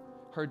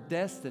 Her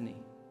destiny,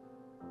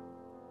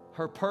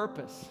 her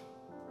purpose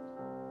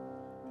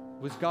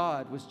was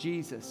God, was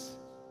Jesus.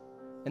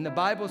 And the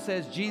Bible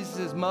says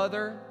Jesus'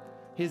 mother,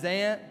 his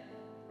aunt,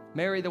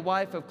 Mary, the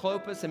wife of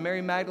Clopas, and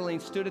Mary Magdalene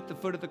stood at the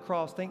foot of the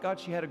cross. Thank God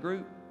she had a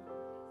group.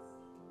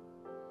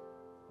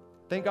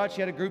 Thank God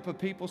she had a group of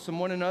people, some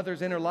one and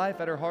others in her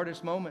life at her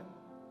hardest moment,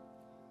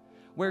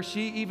 where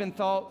she even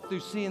thought,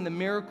 through seeing the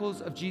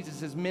miracles of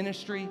Jesus'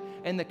 ministry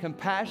and the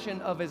compassion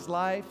of his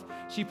life,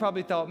 she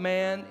probably thought,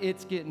 man,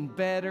 it's getting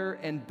better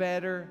and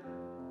better.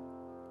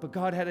 But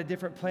God had a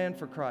different plan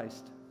for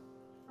Christ.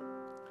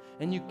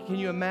 And can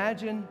you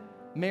imagine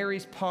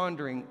Mary's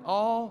pondering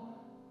all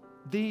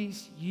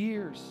these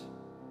years,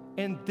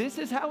 and this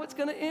is how it's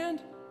going to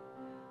end?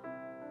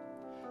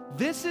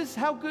 This is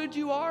how good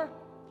you are?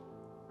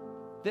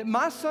 That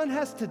my son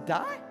has to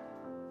die?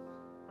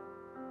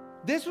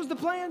 This was the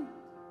plan.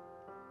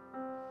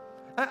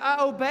 I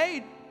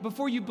obeyed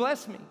before you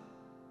blessed me.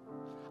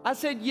 I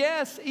said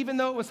yes, even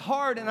though it was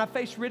hard and I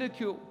faced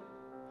ridicule.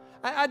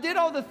 I did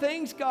all the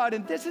things, God,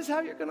 and this is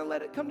how you're going to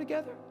let it come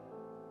together.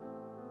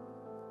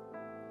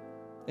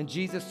 And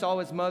Jesus saw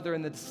his mother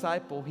and the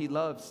disciple he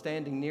loved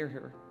standing near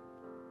her,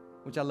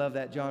 which I love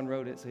that John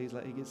wrote it, so he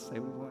gets to say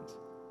what he wants.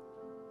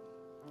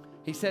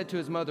 He said to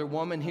his mother,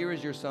 "Woman, here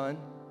is your son."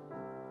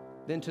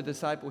 Then to the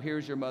disciple, "Here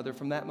is your mother."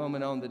 From that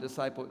moment on, the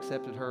disciple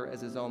accepted her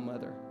as his own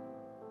mother.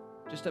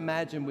 Just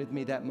imagine with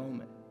me that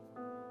moment.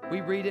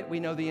 We read it, we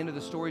know the end of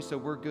the story, so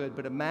we're good.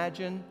 But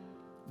imagine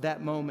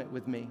that moment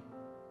with me.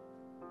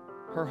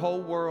 Her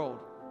whole world,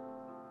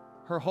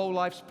 her whole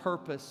life's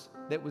purpose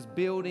that was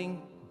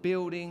building,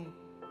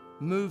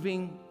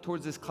 moving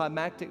towards this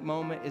climactic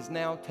moment is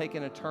now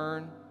taking a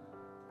turn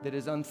that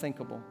is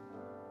unthinkable.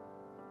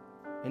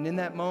 And in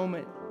that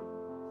moment,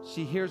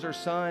 she hears her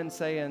son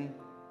saying,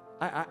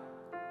 I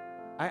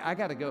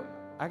gotta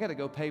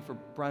go pay for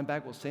Brian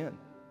Bagwell's sin.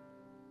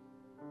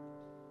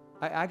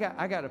 I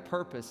got a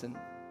purpose, and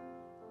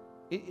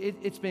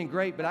it's been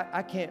great, but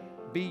I can't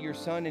be your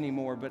son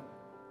anymore, but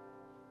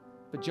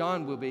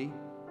John will be,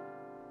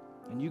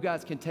 and you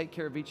guys can take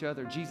care of each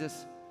other.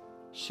 Jesus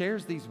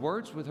shares these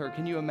words with her.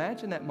 Can you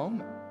imagine that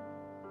moment?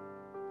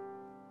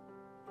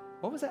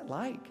 What was that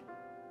like?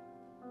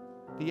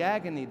 The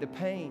agony, the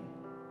pain.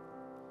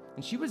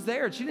 And she was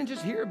there. She didn't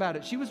just hear about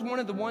it. She was one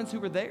of the ones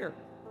who were there,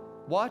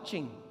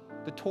 watching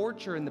the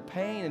torture and the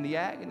pain and the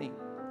agony.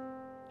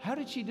 How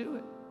did she do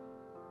it?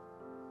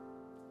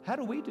 How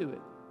do we do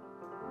it?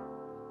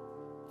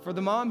 For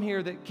the mom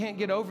here that can't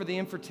get over the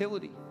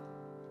infertility,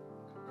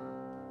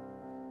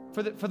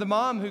 for the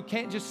mom who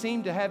can't just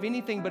seem to have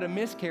anything but a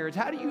miscarriage,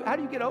 how do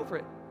you get over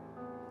it?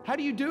 How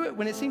do you do it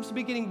when it seems to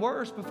be getting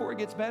worse before it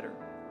gets better?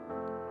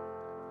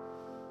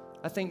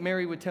 I think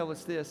Mary would tell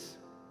us this.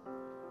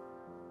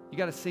 You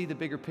got to see the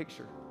bigger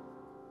picture.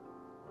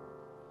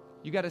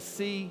 You got to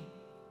see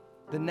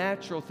the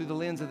natural through the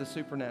lens of the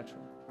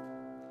supernatural.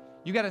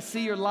 You got to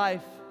see your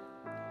life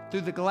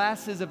through the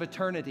glasses of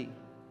eternity.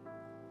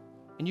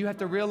 And you have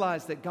to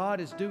realize that God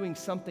is doing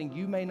something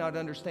you may not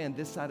understand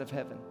this side of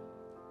heaven.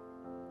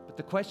 But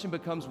the question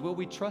becomes, will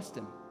we trust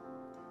him?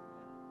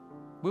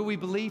 Will we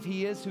believe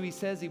he is who he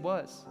says he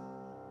was?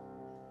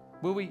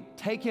 Will we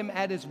take him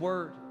at his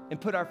word and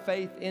put our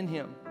faith in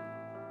him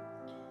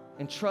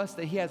and trust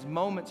that he has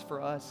moments for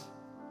us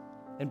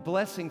and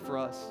blessing for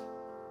us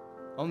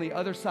on the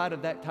other side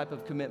of that type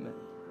of commitment?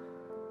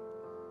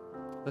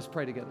 Let's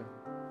pray together.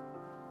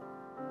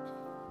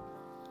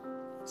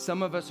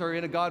 Some of us are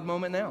in a God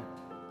moment now.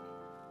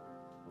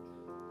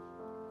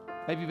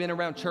 Maybe you've been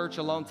around church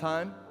a long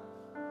time,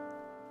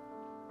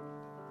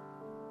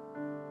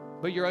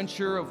 but you're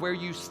unsure of where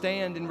you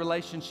stand in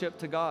relationship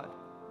to God.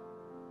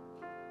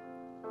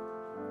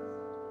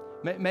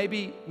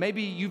 Maybe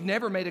you've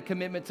never made a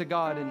commitment to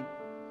God, and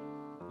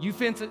you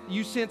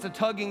sense a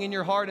tugging in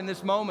your heart in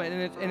this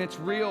moment, and it's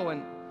real.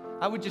 And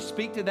I would just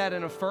speak to that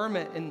and affirm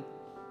it. And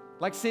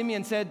like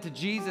Simeon said to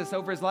Jesus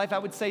over his life, I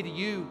would say to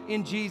you,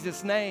 in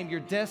Jesus' name, you're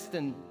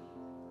destined.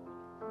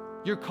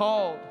 You're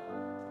called.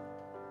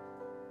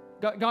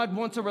 God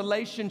wants a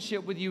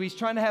relationship with you. He's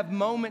trying to have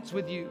moments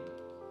with you.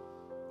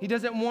 He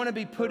doesn't want to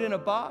be put in a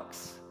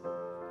box.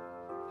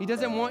 He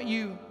doesn't want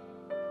you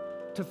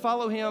to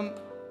follow him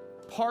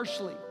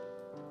partially.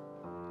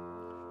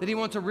 That he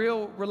wants a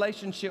real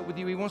relationship with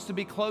you. He wants to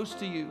be close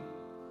to you.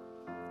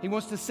 He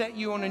wants to set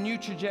you on a new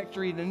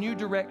trajectory, in a new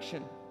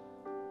direction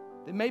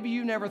that maybe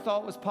you never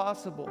thought was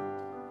possible.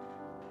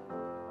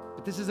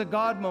 But this is a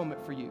God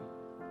moment for you.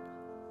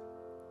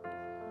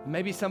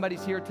 Maybe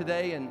somebody's here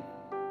today and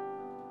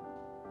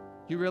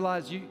you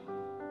realize you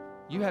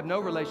have no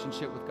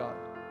relationship with God.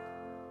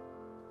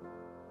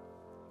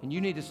 And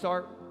you need to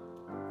start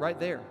right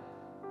there.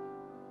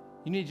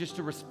 You need just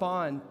to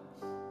respond.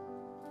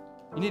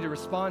 You need to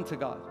respond to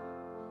God.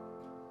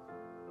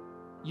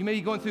 You may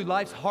be going through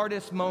life's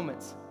hardest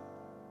moments.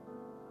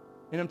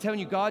 And I'm telling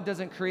you, God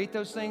doesn't create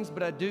those things,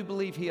 but I do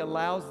believe he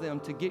allows them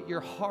to get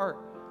your heart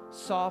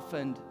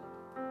softened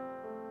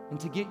and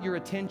to get your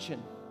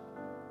attention,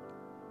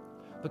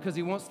 because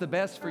he wants the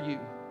best for you.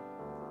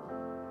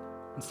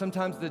 And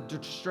sometimes the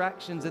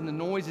distractions and the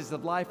noises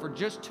of life are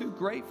just too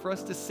great for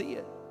us to see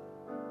it.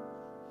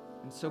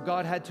 And so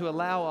God had to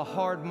allow a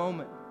hard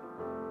moment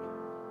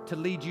to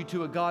lead you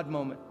to a God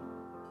moment.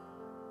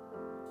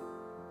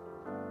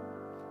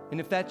 And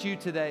if that's you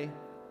today,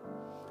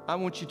 I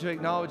want you to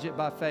acknowledge it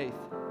by faith.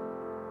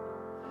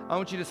 I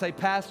want you to say,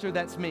 Pastor,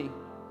 that's me.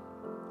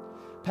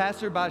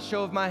 Pastor, by a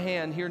show of my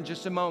hand here in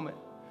just a moment,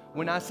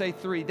 when I say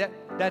 3,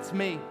 that's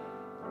me.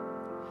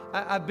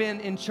 I've been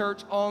in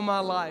church all my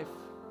life,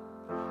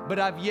 but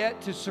I've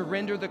yet to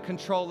surrender the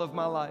control of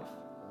my life.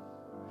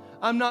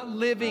 I'm not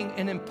living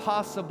an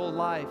impossible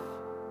life.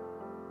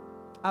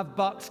 I've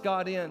boxed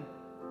God in.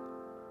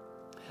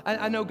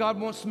 I know God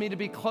wants me to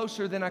be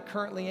closer than I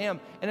currently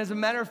am. And as a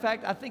matter of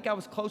fact, I think I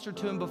was closer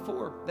to Him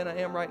before than I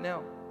am right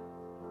now.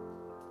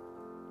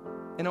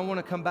 And I want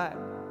to come back.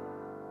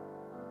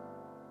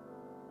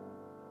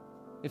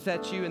 If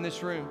that's you in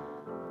this room,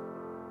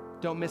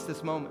 don't miss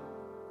this moment.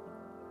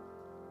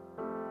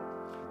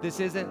 This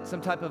isn't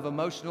some type of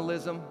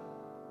emotionalism.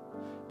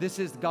 This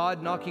is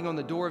God knocking on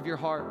the door of your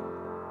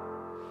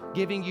heart,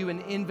 giving you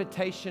an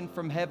invitation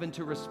from heaven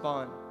to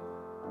respond.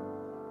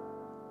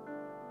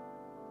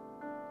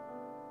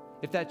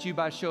 If that's you,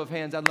 by a show of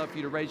hands, I'd love for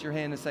you to raise your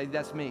hand and say,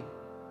 that's me.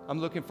 I'm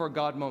looking for a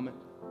God moment.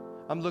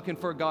 I'm looking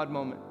for a God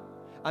moment.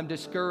 I'm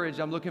discouraged.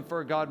 I'm looking for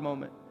a God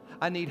moment.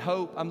 I need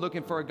hope. I'm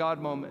looking for a God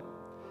moment.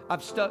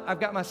 I've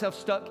got myself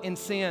stuck in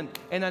sin,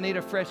 and I need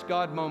a fresh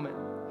God moment.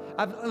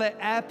 I've let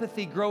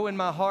apathy grow in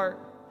my heart.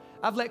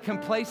 I've let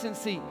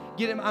complacency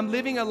get in. I'm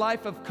living a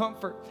life of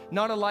comfort,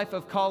 not a life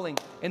of calling,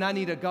 and I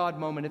need a God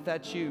moment. If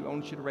that's you, I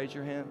want you to raise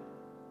your hand.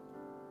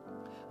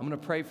 I'm going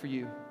to pray for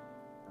you.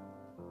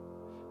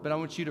 But I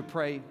want you to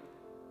pray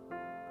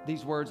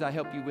these words I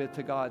help you with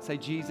to God. Say,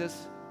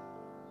 Jesus,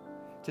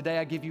 today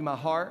I give you my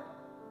heart.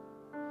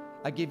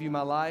 I give you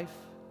my life.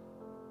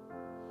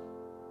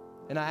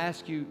 And I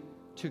ask you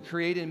to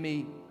create in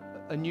me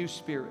a new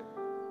spirit.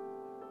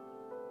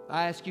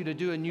 I ask you to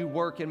do a new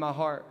work in my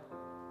heart.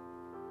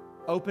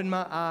 Open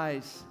my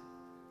eyes.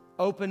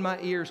 Open my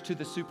ears to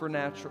the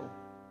supernatural.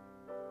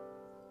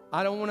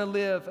 I don't want to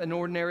live an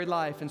ordinary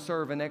life and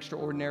serve an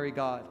extraordinary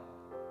God.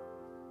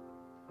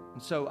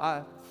 And so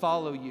I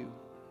follow you.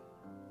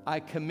 I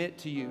commit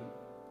to you.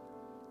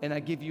 And I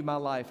give you my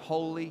life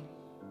wholly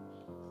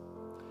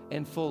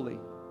and fully.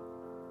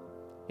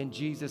 In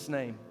Jesus'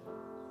 name.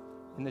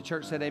 And the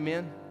church said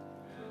amen.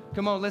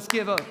 Come on, let's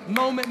give a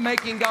moment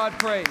making God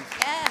praise.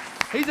 Yes.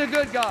 He's a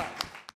good God.